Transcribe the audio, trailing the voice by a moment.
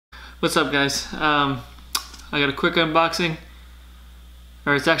What's up, guys? I got a quick unboxing,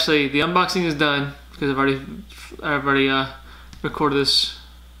 or it's actually, the unboxing is done because I've already recorded this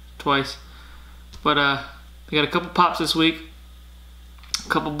twice. But I got a couple pops this week, a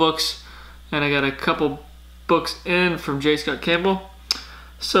couple books, and I got a couple books in from SCOTT Campbell.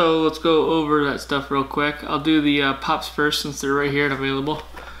 So let's go over that stuff real quick. I'll do the pops first since they're right here and available.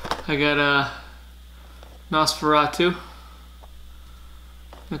 I got Nosferatu.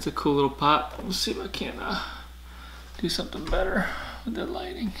 That's a cool little pop. Let's see if I can do something better with the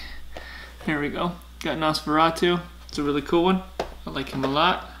lighting. Here we go. Got Nosferatu. It's a really cool one. I like him a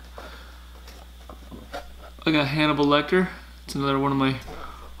lot. I got Hannibal Lecter. It's another one of my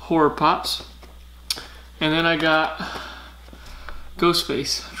horror pops. And then I got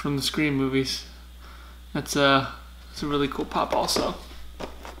Ghostface from the Scream movies. It's a really cool pop also.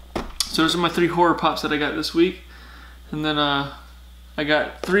 So those are my 3 horror pops that I got this week. And then I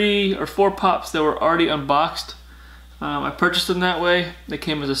got 3 or 4 pops that were already unboxed. I purchased them that way. They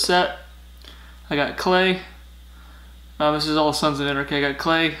came as a set. I got Clay. This is all Sons of Anarchy. I got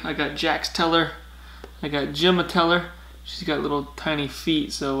Clay. I got Jax Teller. I got Gemma Teller. She's got little tiny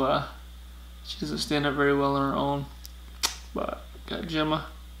feet, so she doesn't stand up very well on her own. But got Gemma.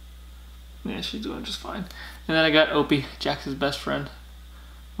 Yeah, she's doing just fine. And then I got Opie, Jax's best friend.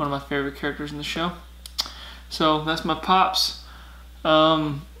 One of my favorite characters in the show. So that's my pops.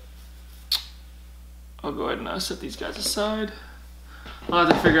 I'll go ahead and set these guys aside. I'll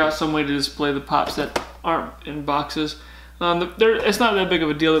have to figure out some way to display the pops that aren't in boxes. It's not that big of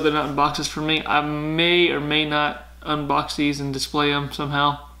a deal that they're not in boxes for me. I may or may not unbox these and display them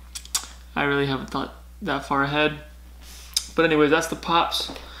somehow. I really haven't thought that far ahead. But anyways, that's the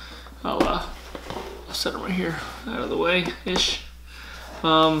pops. I'll set them right here out of the way-ish.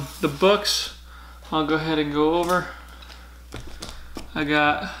 The books, I'll go ahead and go over.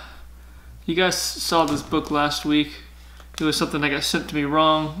 You guys saw this book last week. It was something that got sent to me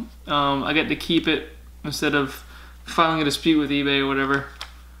wrong. I get to keep it instead of filing a dispute with eBay or whatever,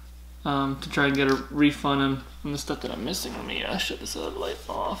 to try and get a refund on the stuff that I'm missing. Let me shut this other light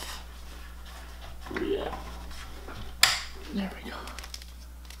off. Where you at? There we go.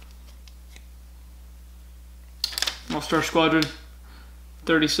 All-Star Squadron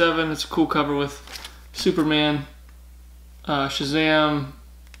 37. It's a cool cover with Superman, Shazam,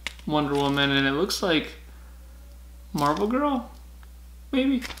 Wonder Woman, and it looks like Marvel Girl,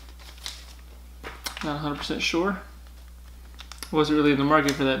 maybe? Not 100% sure. I wasn't really in the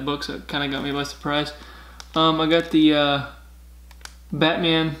market for that book, so it kind of got me by surprise. I got the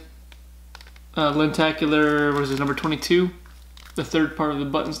Batman Lentacular, what is it, number 22? The 3rd part of the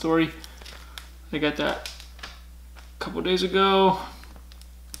Button story. I got that a couple days ago.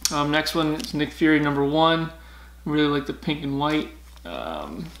 Next one is Nick Fury number 1. I really like the pink and white.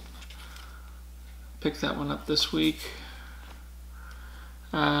 Picked that one up this week.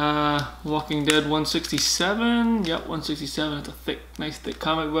 Walking Dead 167. Yep, 167. It's a thick, nice thick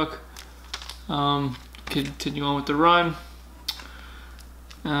comic book. Continue on with the run.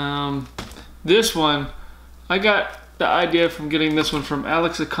 This one, I got the idea from getting this one from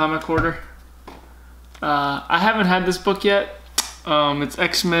Alex the Comic Hoarder. I haven't had this book yet. It's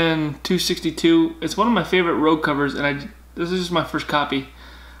X-Men 262. It's one of my favorite Rogue covers, and this is just my first copy.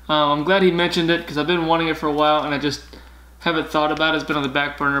 I'm glad he mentioned it because I've been wanting it for a while and I just haven't thought about it. It's been on the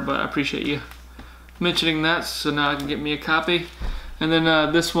back burner, but I appreciate you mentioning that, so now I can get me a copy. And then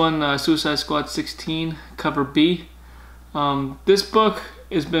this one, Suicide Squad 16, cover B. This book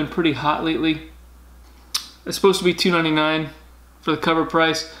has been pretty hot lately. It's supposed to be $2.99 for the cover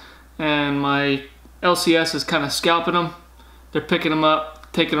price, and my LCS is kind of scalping them. They're picking them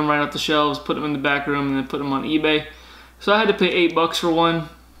up, taking them right off the shelves, putting them in the back room, and then putting them on eBay. So I had to pay $8 for one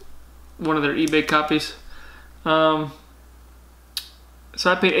of their eBay copies. So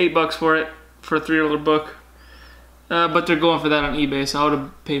I paid $8 for it, for a $3 book. But they're going for that on eBay, so I would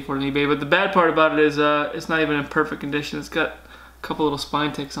have paid for it on eBay. But the bad part about it is it's not even in perfect condition. It's got a couple little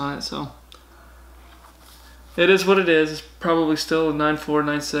spine ticks on it, so it is what it is. It's probably still a 9.4,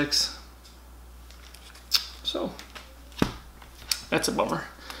 9.6. So that's a bummer.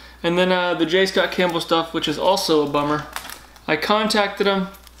 And then the SCOTT Campbell stuff, which is also a bummer. I contacted them.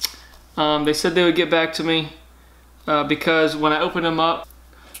 They said they would get back to me because when I opened them up,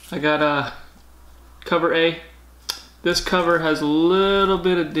 I got cover A. This cover has a little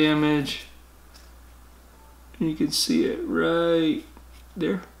bit of damage. And you can see it right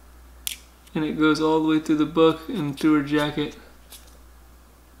there. And it goes all the way through the book and through her jacket.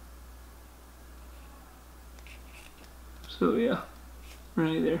 So yeah,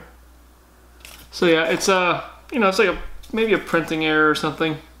 right there. So yeah, it's it's like maybe a printing error or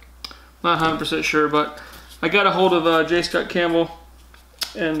something. Not 100% sure, but I got a hold of J. Scott Campbell,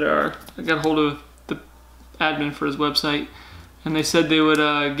 and I got a hold of the admin for his website, and they said they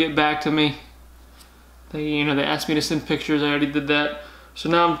would get back to me. They asked me to send pictures. I already did that, so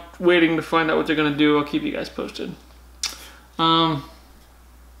now I'm waiting to find out what they're gonna do. I'll keep you guys posted.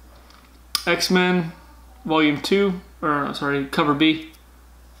 X-Men Volume 2, or sorry, Cover B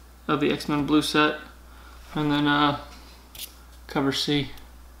of the X-Men Blue set, and then Cover C.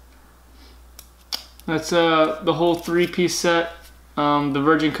 That's the whole 3-piece set. The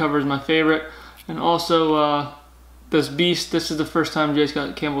Virgin cover is my favorite, and also this Beast. This is the first time J.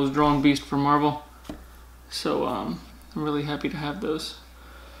 Scott Campbell has drawn Beast for Marvel, so I'm really happy to have those.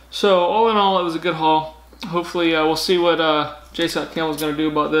 So all in all, it was a good haul. Hopefully we'll see what J. Scott Campbell's going to do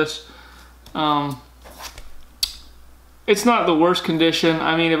about this. It's not the worst condition.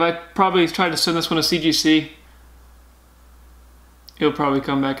 I mean, if I probably tried to send this one to CGC, it'll probably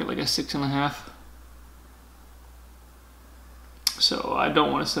come back at like a 6.5. So I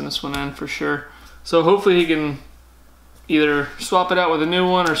don't want to send this one in for sure. So hopefully he can either swap it out with a new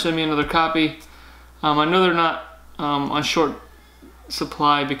one or send me another copy. I know they're not on short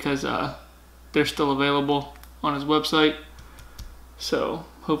supply because they're still available on his website. So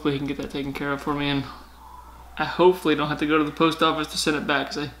hopefully he can get that taken care of for me, and I hopefully don't have to go to the post office to send it back,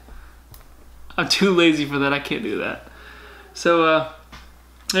 because I'm too lazy for that. I can't do that. So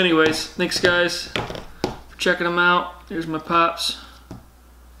anyways, thanks guys for checking them out. Here's my Pops.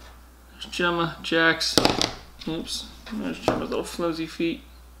 There's Gemma, Jax. Oops, there's Gemma's little flimsy feet.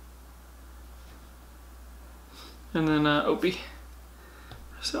 And then Opie.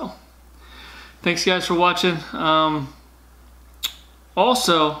 So thanks guys for watching.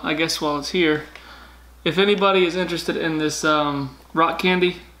 Also, I guess while it's here, if anybody is interested in this rock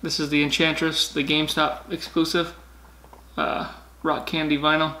candy, this is the Enchantress, the GameStop exclusive rock candy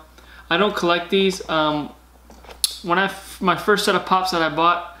vinyl. I don't collect these. My first set of Pops that I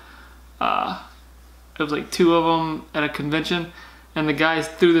bought, it was like 2 of them at a convention, and the guys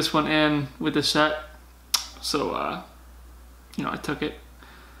threw this one in with the set, so I took it.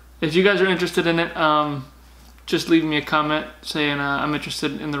 If you guys are interested in it, just leave me a comment saying I'm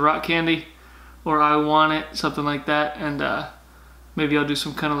interested in the rock candy, or I want it, something like that, and maybe I'll do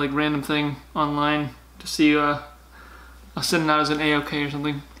some kind of like random thing online to see. I'll send it out as an AOK or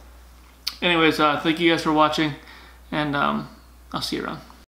something. Anyways, thank you guys for watching, and I'll see you around.